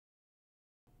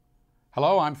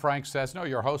Hello, I'm Frank Sesno,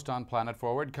 your host on Planet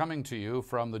Forward, coming to you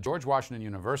from the George Washington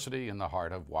University in the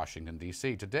heart of Washington,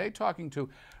 D.C. Today, talking to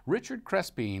Richard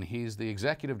Crespin. He's the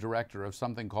executive director of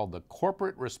something called the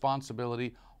Corporate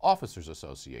Responsibility Officers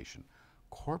Association.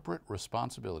 Corporate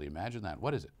responsibility, imagine that.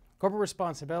 What is it? Corporate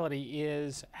responsibility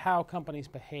is how companies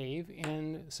behave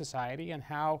in society and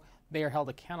how they are held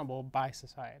accountable by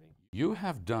society. You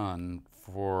have done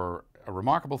for a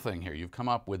remarkable thing here. You've come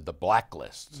up with the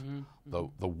Blacklist, the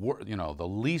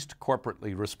least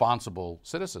corporately responsible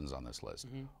citizens on this list.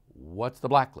 What's the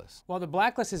Blacklist? Well, the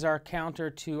Blacklist is our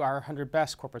counter to our 100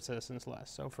 Best Corporate Citizens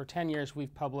list. So for 10 years,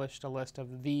 we've published a list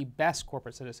of the best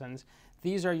corporate citizens.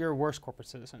 These are your worst corporate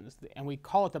citizens. And we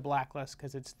call it the Blacklist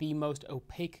because it's the most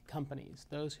opaque companies,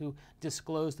 those who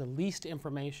disclose the least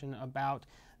information about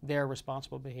their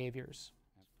responsible behaviors.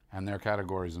 And their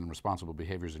categories and responsible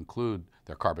behaviors include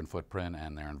their carbon footprint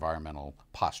and their environmental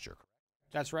posture.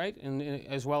 That's right, and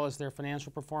as well as their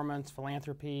financial performance,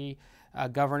 philanthropy,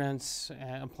 governance,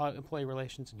 employee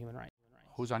relations, and human rights.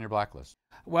 Who's on your blacklist?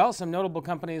 Well, some notable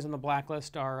companies on the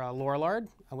blacklist are Lorillard,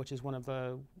 which is one of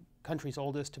the country's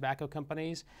oldest tobacco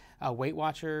companies, Weight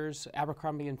Watchers,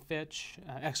 Abercrombie and Fitch,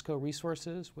 CRO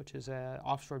Resources, which is an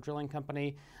offshore drilling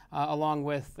company, along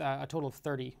with a total of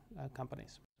 30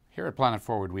 companies. Here at Planet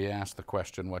Forward, we ask the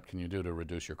question, what can you do to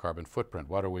reduce your carbon footprint?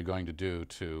 What are we going to do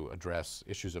to address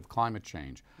issues of climate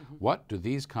change? What do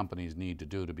these companies need to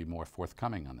do to be more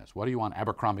forthcoming on this? What do you want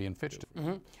Abercrombie and Fitch to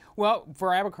do? Well,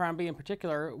 for Abercrombie in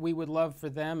particular, we would love for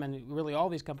them, and really all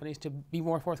these companies, to be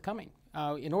more forthcoming.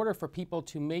 In order for people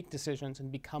to make decisions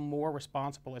and become more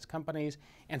responsible as companies,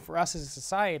 and for us as a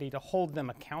society to hold them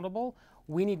accountable,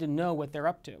 we need to know what they're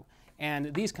up to.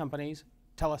 And these companies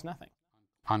tell us nothing.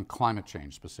 On climate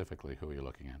change specifically, who are you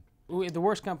looking at? The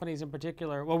worst companies in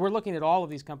particular, well, we're looking at all of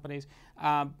these companies,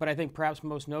 but I think perhaps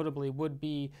most notably would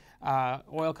be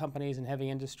oil companies and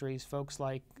heavy industries, folks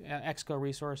like CRO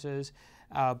Resources,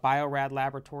 Biorad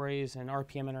Laboratories, and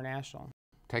RPM International.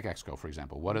 Take XCO, for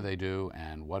example. What do they do,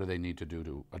 and what do they need to do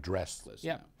to address this?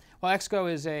 Yeah. Well,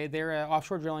 XCO is they're an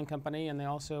offshore drilling company, and they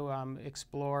also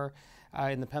explore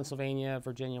in the Pennsylvania,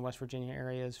 Virginia, West Virginia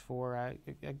areas for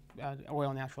oil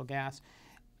and natural gas.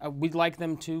 We'd like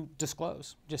them to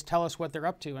disclose. Just tell us what they're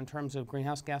up to in terms of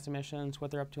greenhouse gas emissions,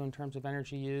 what they're up to in terms of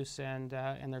energy use, and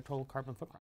their total carbon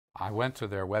footprint. I went to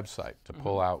their website to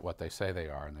pull out what they say they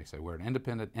are, and they say, we're an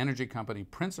independent energy company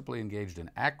principally engaged in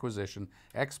acquisition,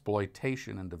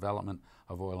 exploitation, and development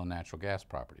of oil and natural gas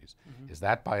properties. Is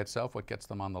that by itself what gets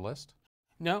them on the list?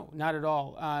 No, not at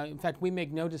all. In fact, we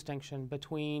make no distinction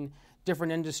between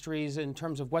different industries in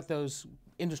terms of what those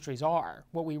industries are.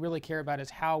 What we really care about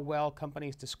is how well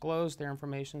companies disclose their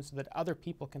information so that other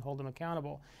people can hold them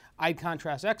accountable. I'd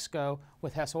contrast XCO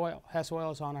with Hess Oil. Hess Oil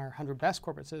is on our 100 Best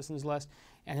Corporate Citizens list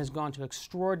and has gone to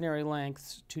extraordinary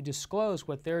lengths to disclose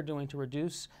what they're doing to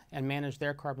reduce and manage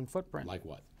their carbon footprint. Like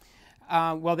what?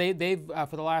 Well, they've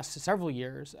for the last several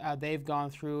years, they've gone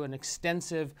through an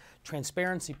extensive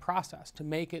transparency process to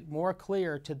make it more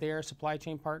clear to their supply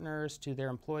chain partners, to their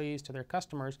employees, to their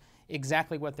customers,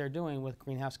 exactly what they're doing with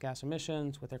greenhouse gas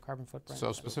emissions, with their carbon footprint.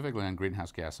 So specifically on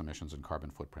greenhouse gas emissions and carbon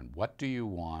footprint, what do you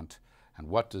want, and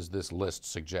what does this list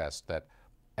suggest that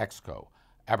XCO,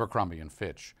 Abercrombie and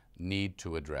Fitch need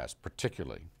to address,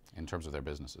 particularly in terms of their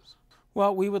businesses?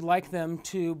 Well, we would like them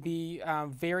to be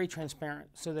very transparent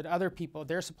so that other people,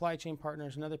 their supply chain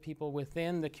partners and other people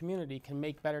within the community can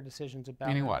make better decisions about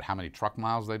Meaning what? How many truck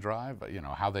miles they drive? You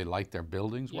know, how they light their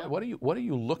buildings? Yeah. What are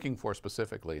you looking for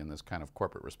specifically in this kind of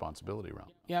corporate responsibility realm?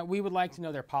 Yeah, we would like to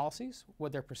know their policies,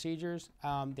 what their procedures,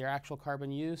 their actual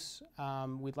carbon use.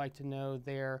 We'd like to know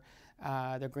their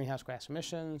greenhouse gas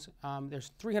emissions.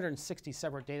 There's 360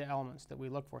 separate data elements that we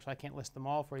look for, so I can't list them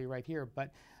all for you right here,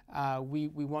 but we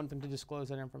want them to disclose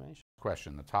that information.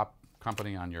 Question, the top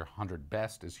company on your 100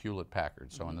 best is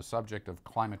Hewlett-Packard. So on the subject of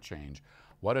climate change,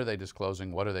 what are they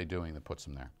disclosing, what are they doing that puts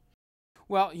them there?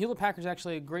 Well, Hewlett-Packard is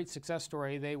actually a great success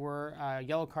story. They were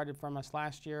yellow carded from us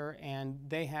last year, and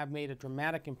they have made a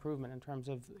dramatic improvement in terms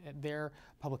of their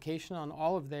publication on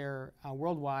all of their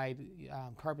worldwide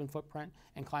carbon footprint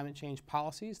and climate change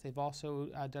policies. They've also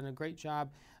done a great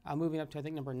job moving up to, I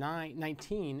think, number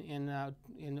 19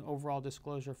 in overall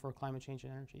disclosure for climate change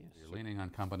and energy use. You're leaning on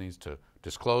companies to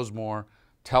disclose more,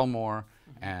 tell more,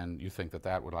 and you think that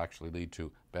that would actually lead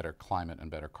to better climate and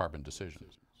better carbon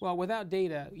decisions. Well, without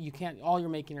data, you can't, all you're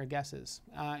making are guesses.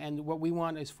 And what we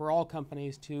want is for all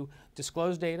companies to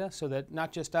disclose data so that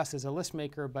not just us as a list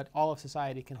maker, but all of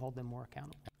society can hold them more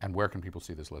accountable. And where can people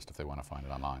see this list if they want to find it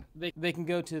online? They can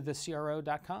go to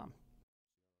thecro.com.